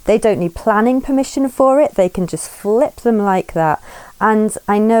businesses? They don't need planning permission for it. They can just flip them like that. And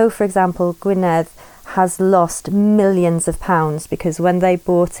I know, for example, Gwynedd has lost millions of pounds because when they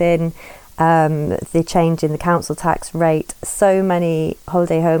brought in the change in the council tax rate, so many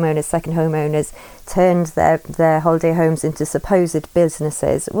holiday homeowners, second homeowners, turned their holiday homes into supposed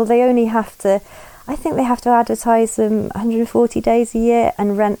businesses. Well, they only have to, I think they have to advertise them 140 days a year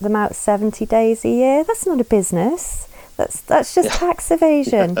and rent them out 70 days a year. That's not a business. That's just tax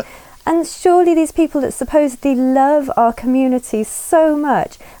evasion. And surely these people that supposedly love our community so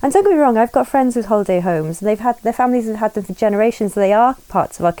much, and don't get me wrong, I've got friends with holiday homes, and their families have had them for generations, they are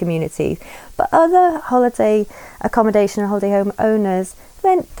parts of our community. But other holiday accommodation and holiday home owners,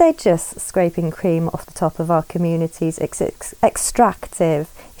 then they're just scraping cream off the top of our communities. It's extractive.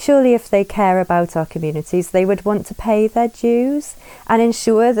 Surely if they care about our communities, they would want to pay their dues and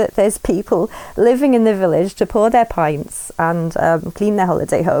ensure that there's people living in the village to pour their pints and clean their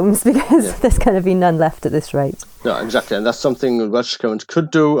holiday homes, because there's going to be none left at this rate. No, exactly. And that's something the Welsh Government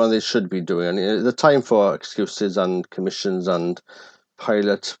could do and they should be doing. And the time for excuses and commissions and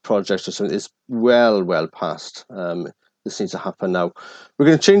pilot projects or something is well past. This needs to happen now. We're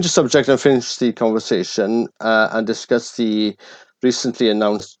going to change the subject and finish the conversation and discuss the recently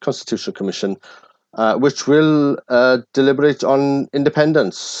announced Constitutional Commission, which will deliberate on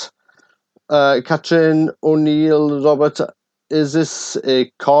independence. Catrin O'Neill, Robert, is this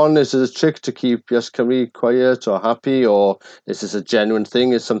a con? Is it a trick to keep Yes Cymru quiet or happy, or is this a genuine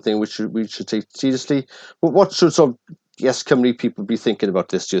thing? Is something which we should take seriously? But what should sort of Yes Cymru people be thinking about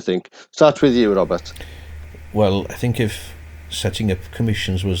this, do you think? Start with you, Robert. Well, I think if setting up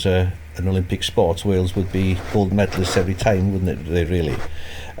commissions was an Olympic sport, Wales would be gold medalists every time, wouldn't it? They really.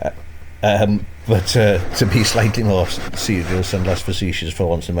 But to be slightly more serious and less facetious for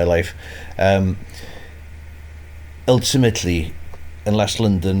once in my life, ultimately, unless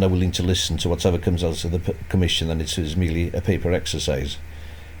London are willing to listen to whatever comes out of the commission, then it is merely a paper exercise.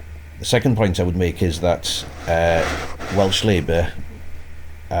 The second point I would make is that Welsh Labour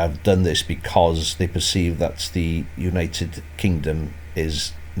have done this because they perceive that the United Kingdom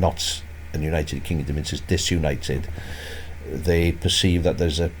is not an United Kingdom, it is disunited. They perceive that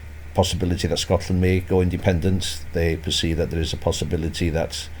there's a possibility that Scotland may go independent. They perceive that there is a possibility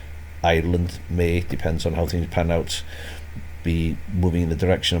that Ireland may, depends on how things pan out, be moving in the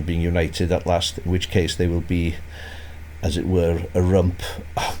direction of being united at last, in which case they will be, as it were, a rump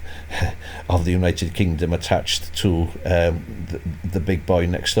of the United Kingdom attached to the big boy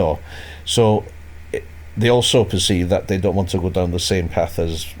next door. So they also perceive that they don't want to go down the same path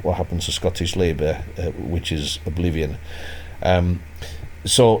as what happened to Scottish Labour, which is oblivion.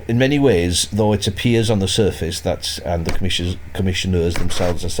 So in many ways, though it appears on the surface that, and the commissioners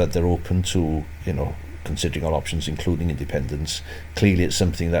themselves have said they're open to, considering all options, including independence, clearly it's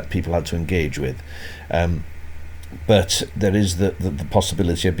something that people had to engage with. But there is the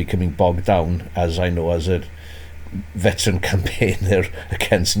possibility of becoming bogged down, as I know as a veteran campaigner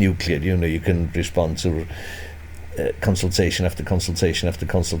against nuclear. You can respond to consultation after consultation after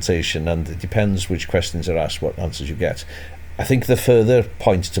consultation, and it depends which questions are asked, what answers you get. I think the further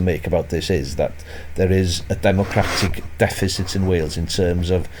point to make about this is that there is a democratic deficit in Wales in terms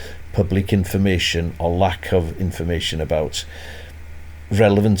of public information or lack of information about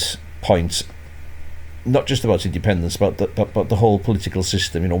relevant points, not just about independence, but the whole political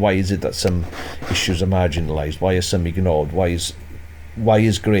system. Why is it that some issues are marginalised? Why are some ignored? Why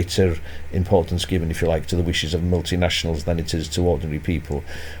is greater importance given, if you like, to the wishes of multinationals than it is to ordinary people?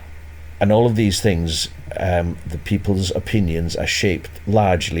 And all of these things, the people's opinions are shaped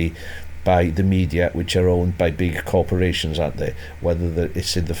largely by the media, which are owned by big corporations, aren't they? Whether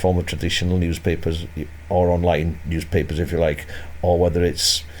it's in the form of traditional newspapers or online newspapers, if you like, or whether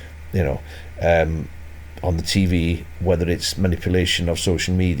it's, on the TV, whether it's manipulation of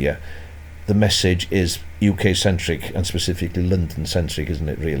social media, the message is UK-centric and specifically London-centric, isn't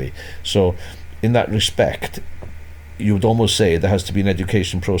it, really? So in that respect, you would almost say there has to be an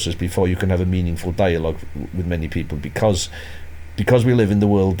education process before you can have a meaningful dialogue with many people, because we live in the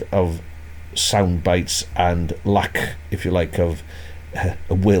world of sound bites and lack, if you like, of a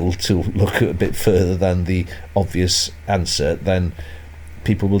will to look a bit further than the obvious answer, then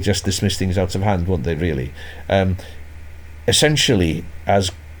people will just dismiss things out of hand, won't they, really? Essentially,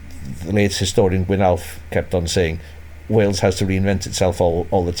 as the late historian Gwyn Alf kept on saying, Wales has to reinvent itself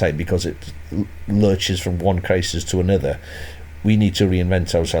all the time because it lurches from one crisis to another. We need to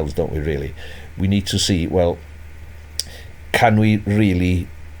reinvent ourselves, don't we, really? We need to see, well, can we really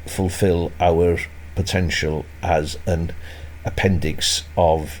fulfil our potential as an appendix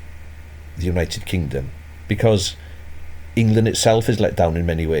of the United Kingdom? Because England itself is let down in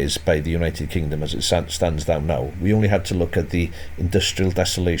many ways by the United Kingdom as it stands down now. We only had to look at the industrial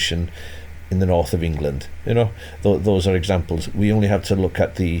desolation in the north of England. Those are examples. We only have to look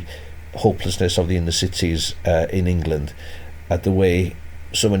at the hopelessness of the inner cities in England, at the way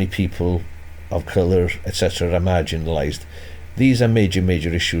so many people of colour, etc., are marginalised. These are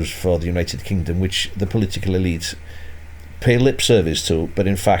major issues for the United Kingdom, which the political elite pay lip service to, but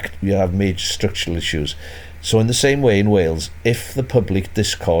in fact we have major structural issues. So in the same way in Wales, if the public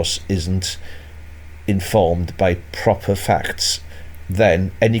discourse isn't informed by proper facts,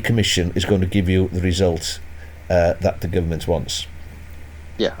 then any commission is going to give you the result that the government wants.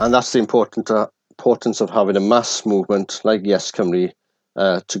 Yeah, and that's the importance of having a mass movement like Yes Cymru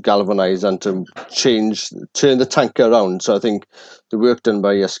to galvanise and to turn the tanker around. So I think the work done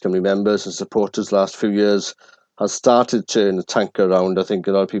by Yes Cymru members and supporters the last few years has started to turn the tanker around. I think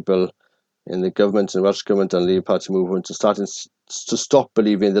a lot of people in the government, in the Welsh Government and the Labour Party movement are starting to stop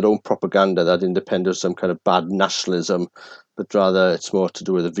believing their own propaganda that independence is some kind of bad nationalism, but rather it's more to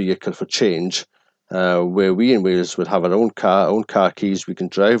do with a vehicle for change, where we in Wales would have our own car keys, we can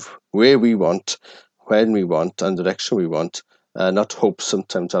drive where we want, when we want, and the direction we want, not hope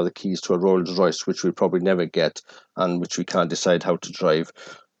sometimes to have the keys to a Rolls Royce, which we'll probably never get, and which we can't decide how to drive.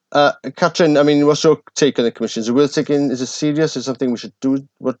 Catrin, I mean, what's your take on the commission? Is it worth taking? Is it serious? Is it something we should do?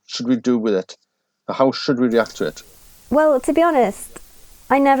 What should we do with it? How should we react to it? Well, to be honest,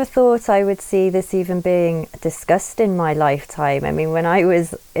 I never thought I would see this even being discussed in my lifetime. I mean, when I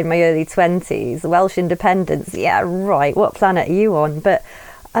was in my early 20s, Welsh independence, yeah, right, what planet are you on? But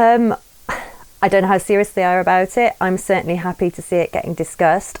I don't know how serious they are about it. I'm certainly happy to see it getting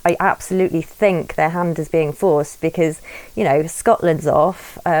discussed. I absolutely think their hand is being forced because, you know, Scotland's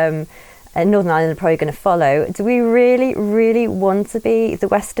off, and Northern Ireland are probably going to follow. Do we really, really want to be the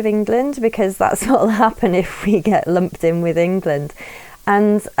west of England? Because that's what will happen if we get lumped in with England.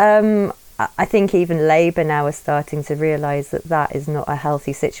 And I think even Labour now is starting to realise that that is not a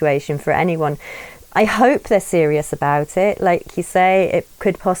healthy situation for anyone. I hope they're serious about it. Like you say, it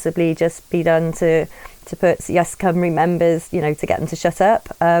could possibly just be done to put Yes Cymru members, you know, to get them to shut up.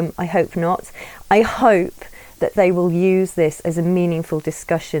 I hope not. I hope that they will use this as a meaningful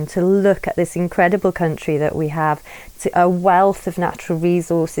discussion to look at this incredible country that we have, to a wealth of natural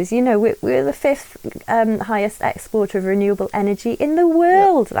resources. You know, we're the fifth highest exporter of renewable energy in the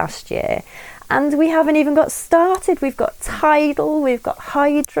world last year. And we haven't even got started. We've got tidal, we've got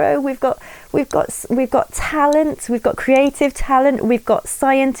hydro, we've got talent, we've got creative talent, we've got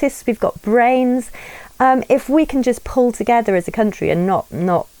scientists, we've got brains. If we can just pull together as a country and not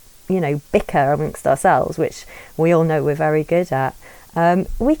bicker amongst ourselves, which we all know we're very good at,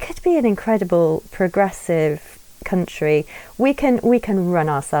 we could be an incredible progressive country. We can run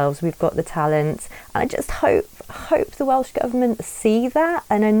ourselves. We've got the talent. And I just hope the Welsh Government see that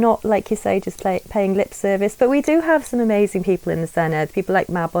and are not, like you say, just paying lip service. But we do have some amazing people in the Senedd, people like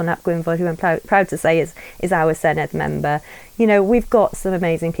Mabon ap Gwynfor, who I'm proud to say is our Senedd member. You know, we've got some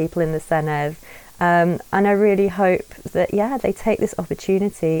amazing people in the Senedd. And I really hope that, they take this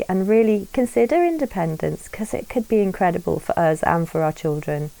opportunity and really consider independence, because it could be incredible for us and for our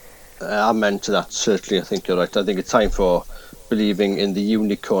children. Amen to that, certainly. I think you're right. I think it's time for believing in the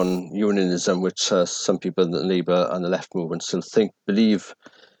unicorn unionism, which some people in the Labour and the left movement still believe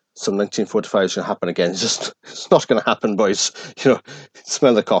some 1945 is going to happen again. It's not going to happen, boys. You know,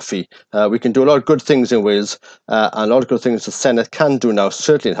 smell the coffee. We can do a lot of good things in Wales, and a lot of good things the Senedd can do now,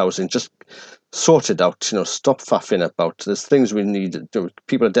 certainly in housing. Just sort it out, you know, stop faffing about. There's things we need.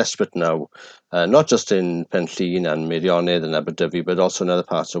 People are desperate now, not just in Penllyn and Meirionnydd and Aberdyfi, but also in other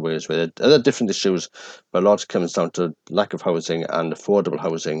parts of Wales where there are other different issues, but a lot comes down to lack of housing and affordable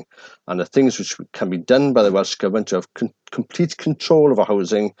housing. And the things which can be done by the Welsh Government to have complete control of our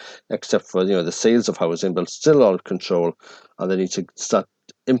housing, except for, you know, the sales of housing, but still all control, and they need to start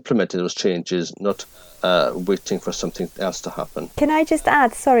implementing those changes, not waiting for something else to happen. Can I just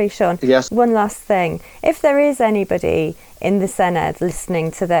add, sorry Sean, yes, one last thing. If there is anybody in the Senedd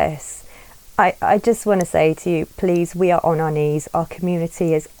listening to this, I just want to say to you, please, we are on our knees. Our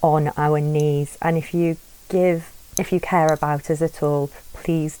community is on our knees. And if you care about us at all,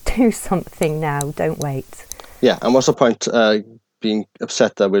 please do something now. Don't wait. Yeah, and what's the point being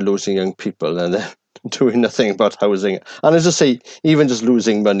upset that we're losing young people and they're doing nothing about housing? And as I say, even just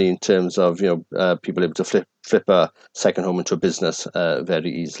losing money in terms of, you know, people able to flip a second home into a business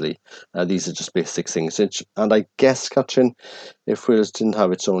very easily. These are just basic things. And I guess, Catrin, if Wales didn't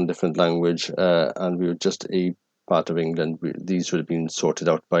have its own different language and we were just a part of England, these would have been sorted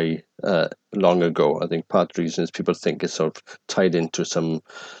out by long ago. I think part of the reason is people think it's sort of tied into some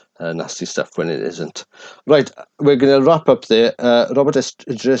nasty stuff when it isn't. Right, we're going to wrap up there. Robert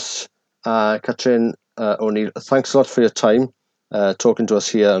Idris, Catrin O'Neill, thanks a lot for your time talking to us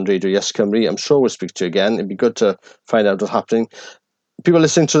here on Radio Yes Cymru. I'm sure we'll speak to you again. It'd be good to find out what's happening. People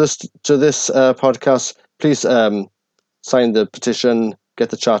listening to this podcast, please sign the petition,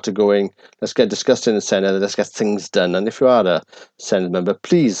 get the charter going. Let's get discussed in the Senedd. Let's get things done. And if you are a Senedd member,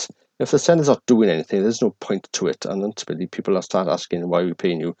 please, if the Senedd's not doing anything, there's no point to it. And ultimately, people will start asking, why are we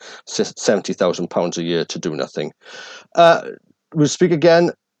paying you £70,000 a year to do nothing? We'll speak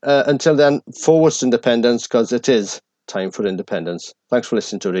again. Until then, forwards to independence, because it is time for independence. Thanks for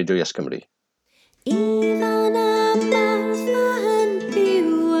listening to Radio Yes Cymru. A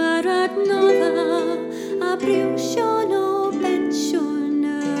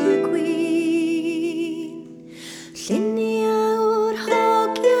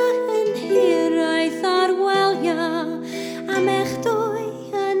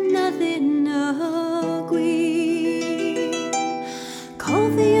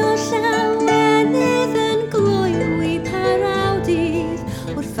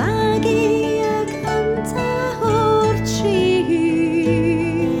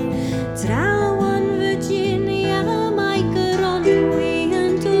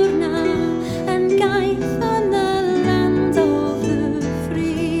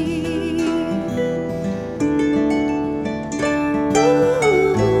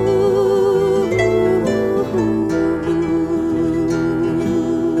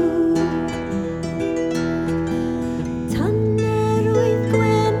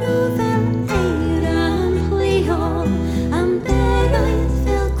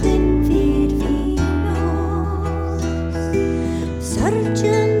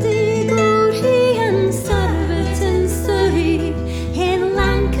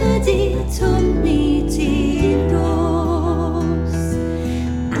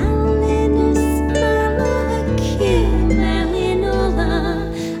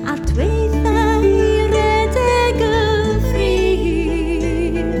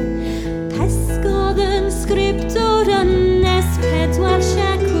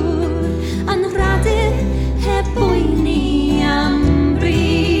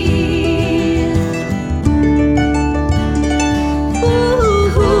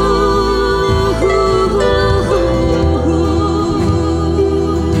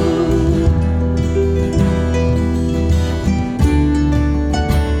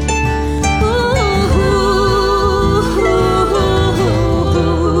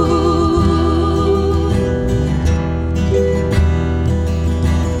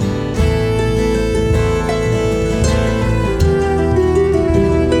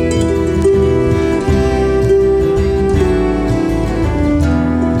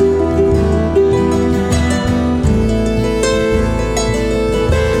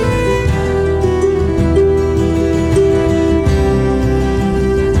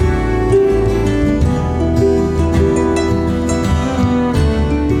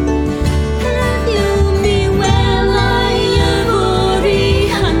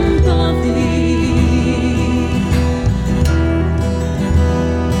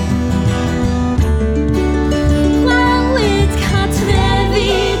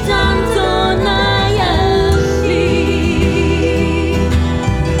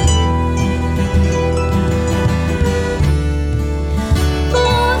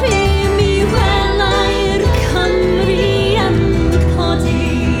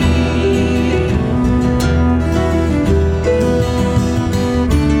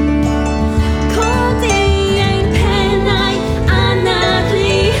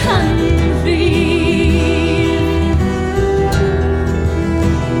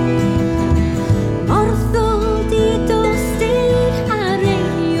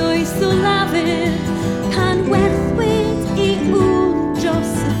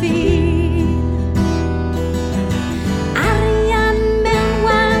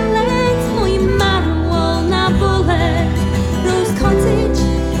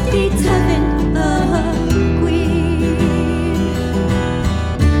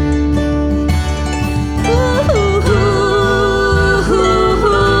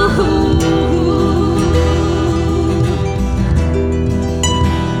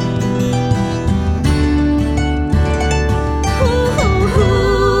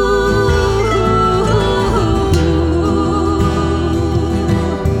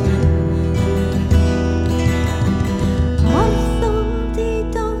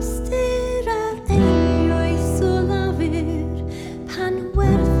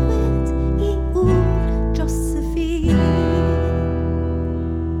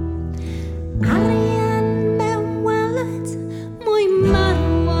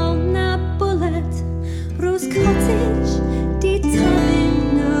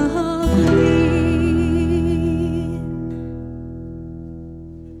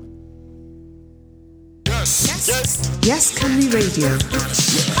Yes Cymru Radio.